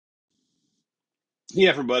Hey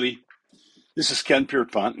everybody, this is Ken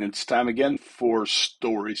Pierpont, and it's time again for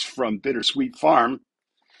Stories from Bittersweet Farm.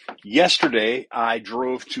 Yesterday, I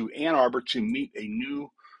drove to Ann Arbor to meet a new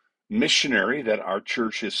missionary that our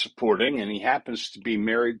church is supporting, and he happens to be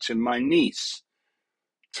married to my niece,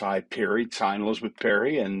 Ty and Elizabeth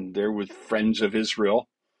Perry, and they're with Friends of Israel,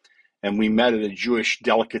 and we met at a Jewish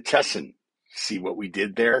delicatessen. See what we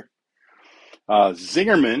did there?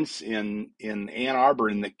 Zingerman's in Ann Arbor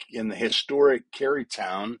in the historic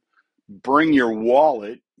Carytown. Bring your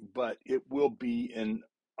wallet, but it will be an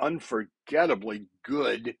unforgettably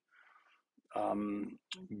um,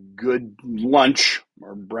 good lunch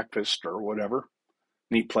or breakfast or whatever.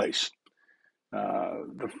 Neat place.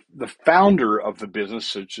 The founder of the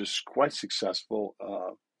business, which is quite successful,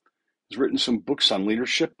 has written some books on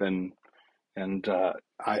leadership, and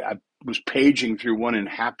I was paging through one and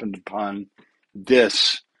happened upon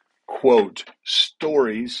this quote: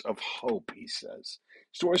 "Stories of hope," he says.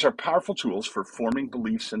 Stories are powerful tools for forming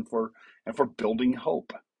beliefs and for building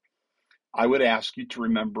hope. I would ask you to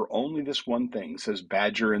remember only this one thing, says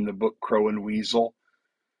Badger in the book Crow and Weasel.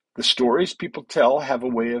 The stories people tell have a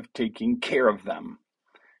way of taking care of them.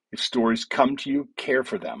 If stories come to you, care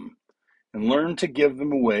for them and learn to give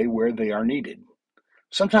them away where they are needed.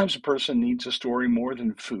 Sometimes a person needs a story more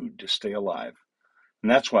than food to stay alive. And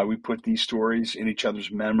that's why we put these stories in each other's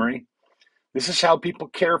memory. This is how people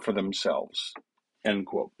care for themselves. End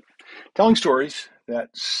quote. Telling stories that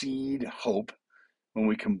seed hope, when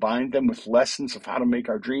we combine them with lessons of how to make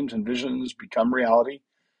our dreams and visions become reality,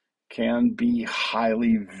 can be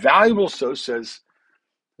highly valuable. So says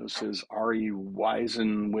Ari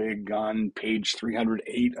Weisenwig on page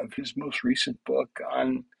 308 of his most recent book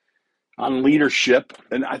on leadership.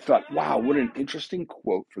 And I thought, wow, what an interesting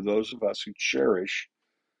quote for those of us who cherish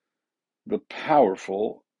the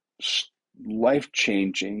powerful,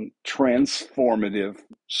 life-changing, transformative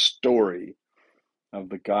story of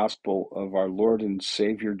the gospel of our Lord and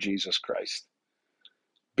Savior Jesus Christ.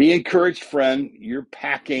 Be encouraged, friend. You're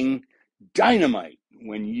packing dynamite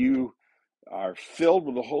when you are filled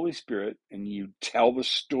with the Holy Spirit and you tell the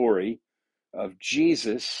story of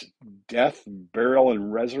Jesus' death, burial,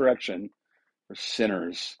 and resurrection for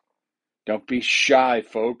sinners. Don't be shy,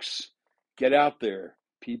 folks. Get out there.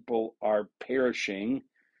 People are perishing.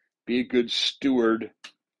 Be a good steward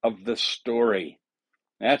of the story.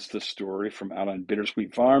 That's the story from out on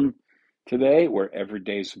Bittersweet Farm today, where every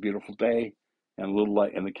day is a beautiful day and a little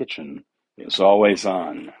light in the kitchen is always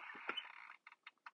on.